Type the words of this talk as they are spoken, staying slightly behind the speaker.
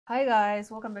Hi guys,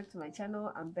 welcome back to my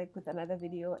channel. I'm back with another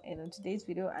video, and on today's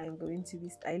video I am going to be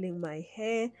styling my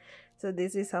hair. So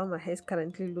this is how my hair is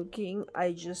currently looking.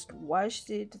 I just washed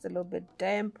it. It's a little bit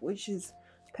damp, which is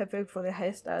perfect for the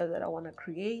hairstyle that I want to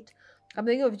create. I'm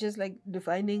thinking of just like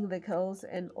defining the curls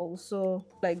and also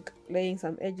like laying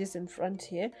some edges in front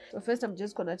here. So first I'm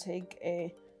just gonna take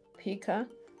a picker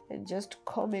and just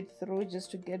comb it through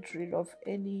just to get rid of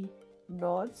any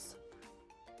knots.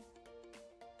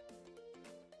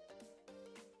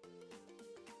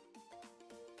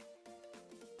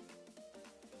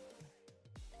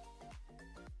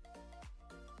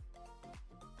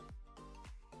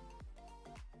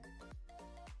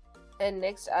 And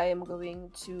next I am going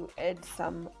to add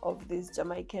some of this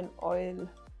Jamaican oil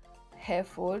hair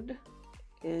food.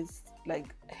 Is like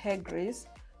hair grease,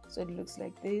 so it looks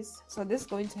like this. So this is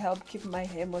going to help keep my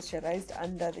hair moisturized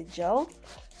under the gel.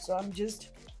 So I'm just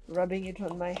rubbing it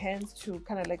on my hands to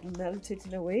kind of like melt it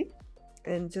in a way,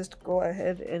 and just go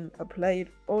ahead and apply it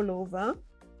all over.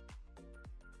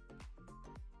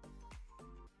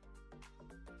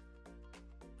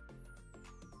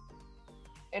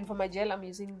 And for my gel, I'm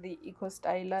using the Eco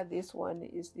Styler. This one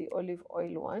is the olive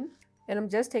oil one. And I'm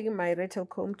just taking my rattle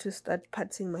comb to start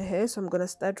parting my hair. So I'm going to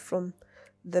start from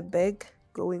the back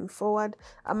going forward.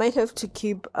 I might have to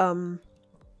keep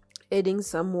adding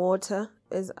some water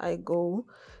as I go,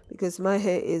 because my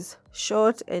hair is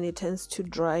short and it tends to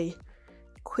dry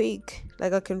quick.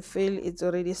 Like I can feel it's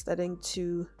already starting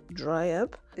to dry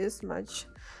up this much.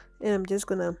 And I'm just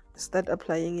going to start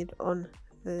applying it on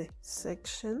the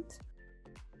sections.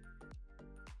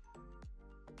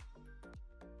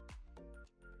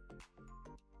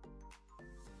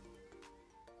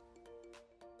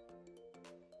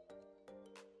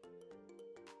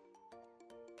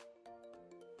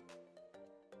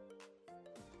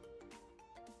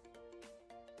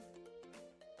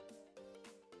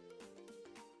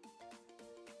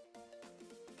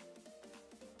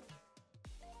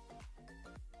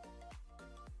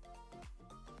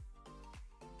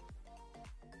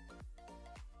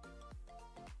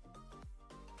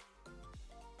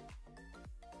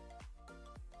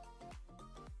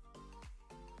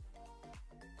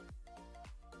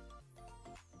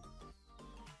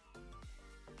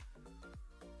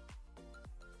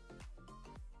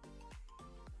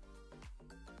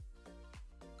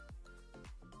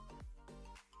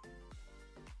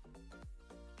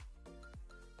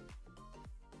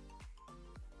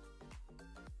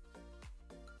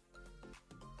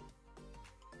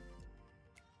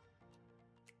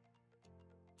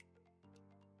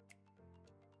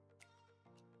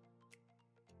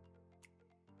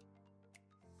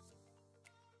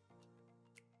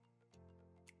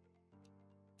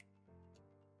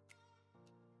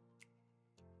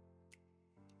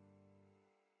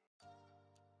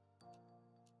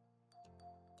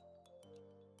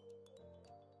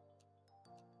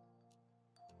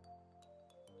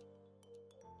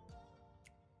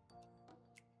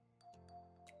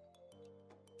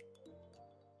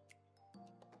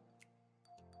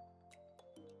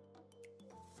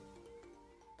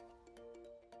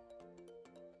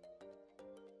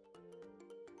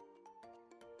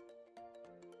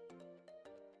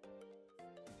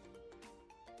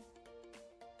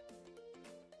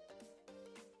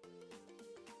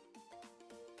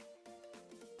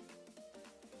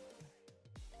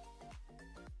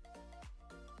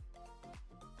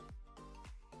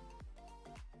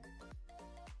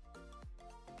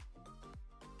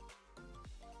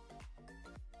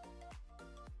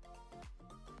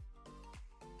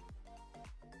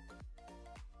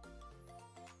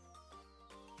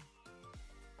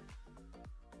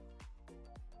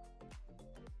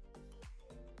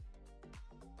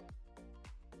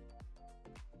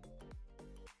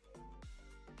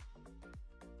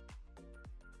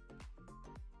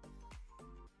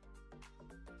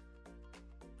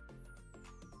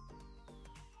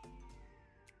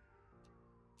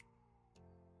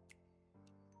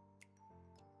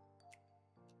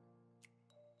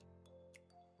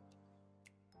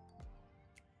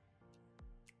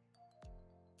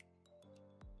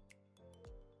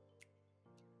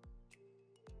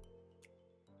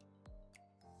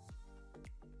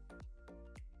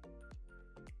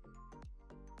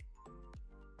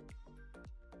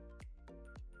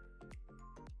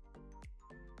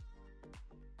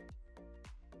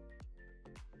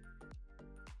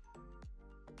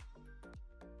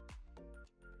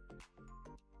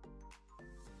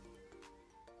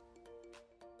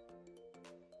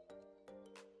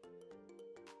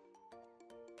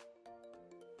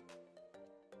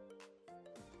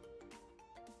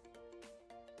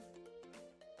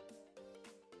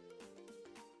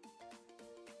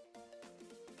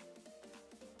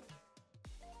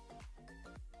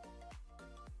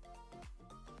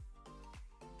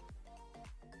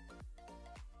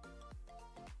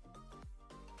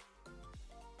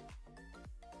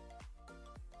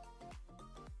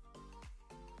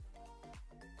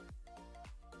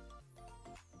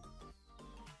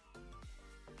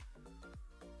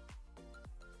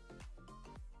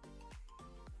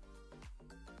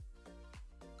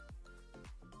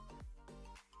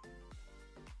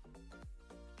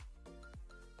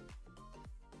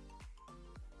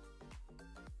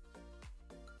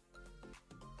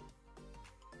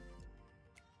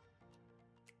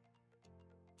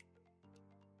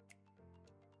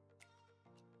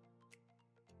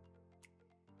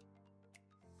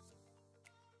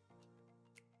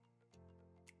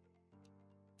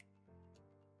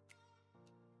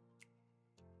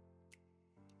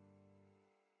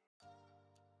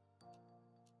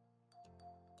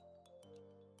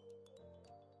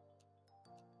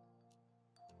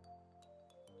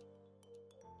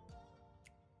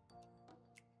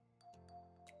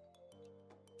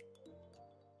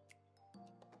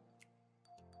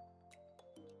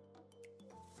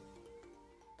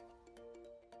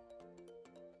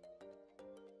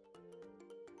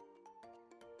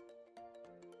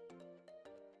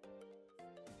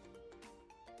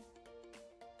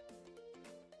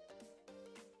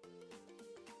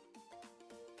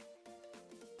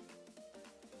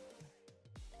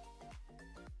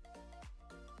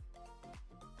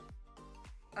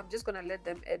 I'm just gonna let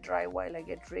them air dry while I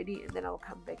get ready, and then I'll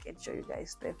come back and show you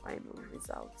guys the final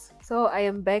results. So I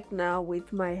am back now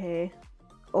with my hair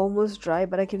almost dry,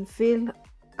 but I can feel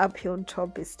up here on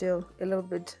top is still a little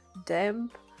bit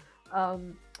damp,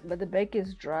 but the back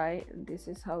is dry, and this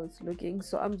is how it's looking.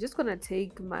 So I'm just gonna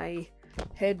take my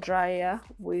hair dryer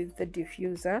with the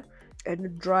diffuser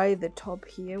and dry the top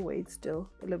here where it's still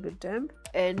a little bit damp.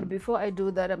 And before I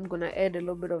do that, I'm gonna add a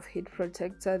little bit of heat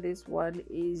protector. This one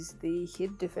is the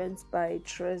Heat Defense by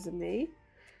Tresemme.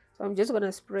 So I'm just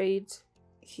gonna spray it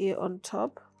here on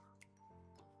top.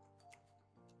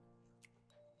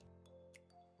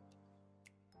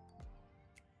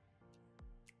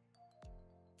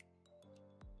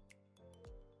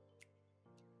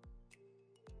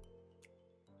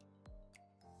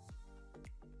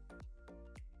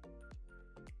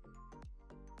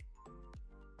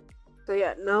 So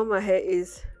yeah, now my hair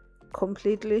is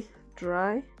completely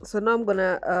dry. So now I'm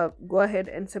gonna go ahead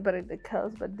and separate the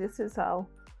curls, but this is how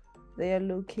they are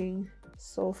looking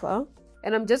so far.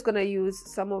 And I'm just gonna use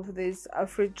some of this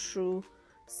Afritrue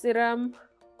Serum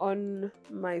on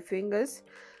my fingers.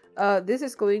 This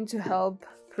is going to help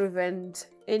prevent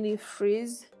any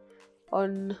frizz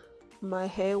on my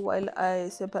hair while I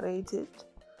separate it.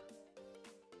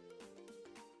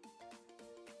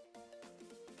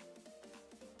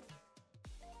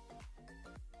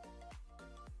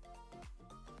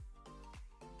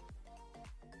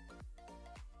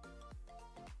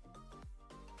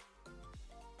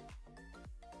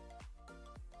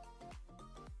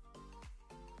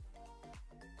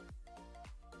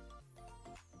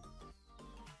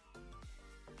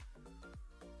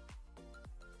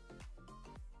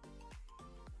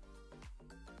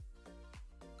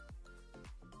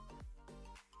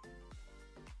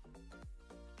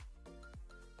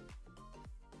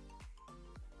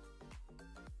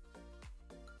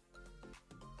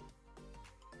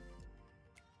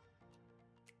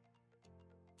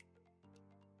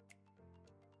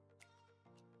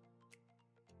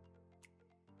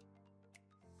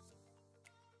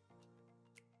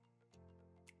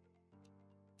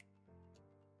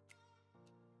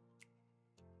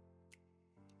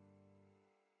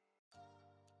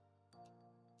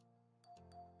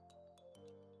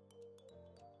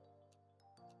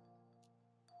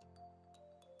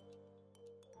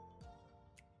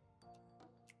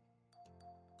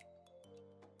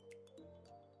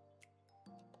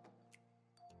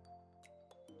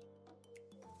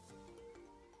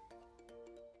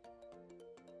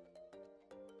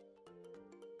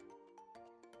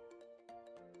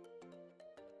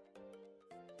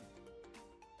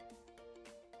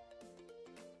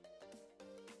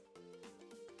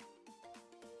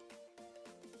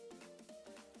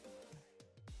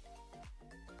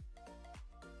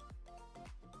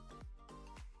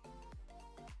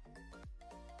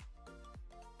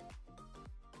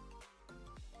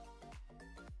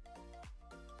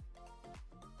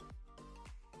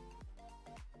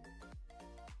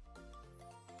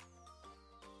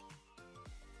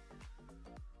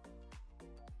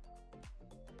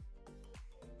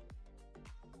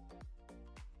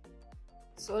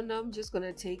 So now I'm just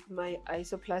gonna take my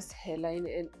Isoplus hairline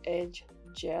and edge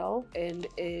gel and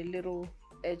a little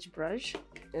edge brush,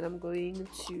 and I'm going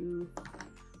to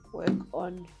work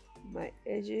on my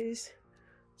edges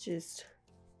just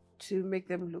to make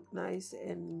them look nice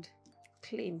and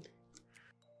clean.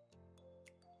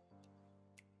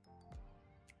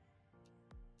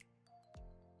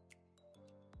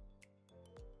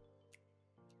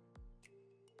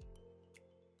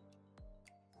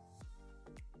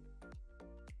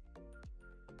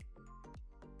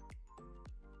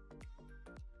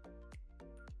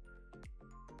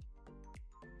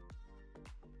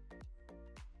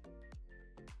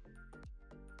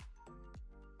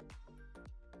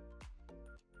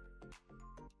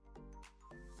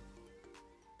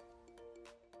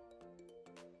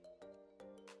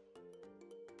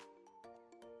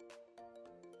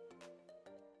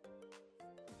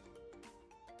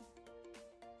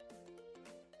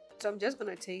 So I'm just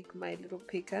gonna take my little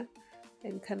picker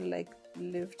and kind of like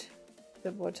lift the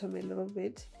bottom a little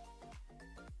bit.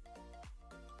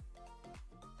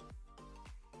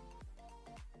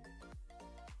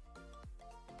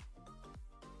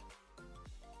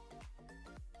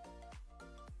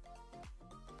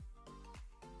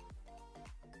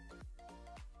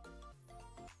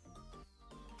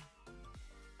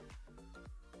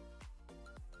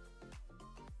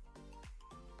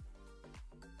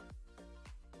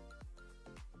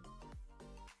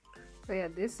 So yeah,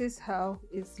 this is how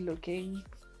it's looking.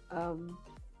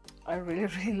 I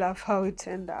really love how it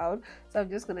turned out. So I'm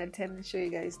just gonna turn and show you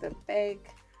guys the back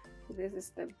This is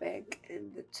the back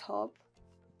and the top.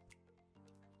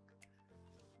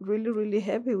 Really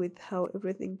happy with how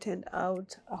everything turned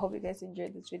out. I hope you guys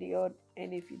enjoyed this video,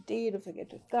 and if you did, don't forget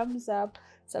to thumbs up,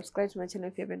 subscribe to my channel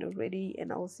if you haven't already,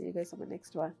 and I will see you guys on the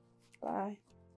next one. Bye.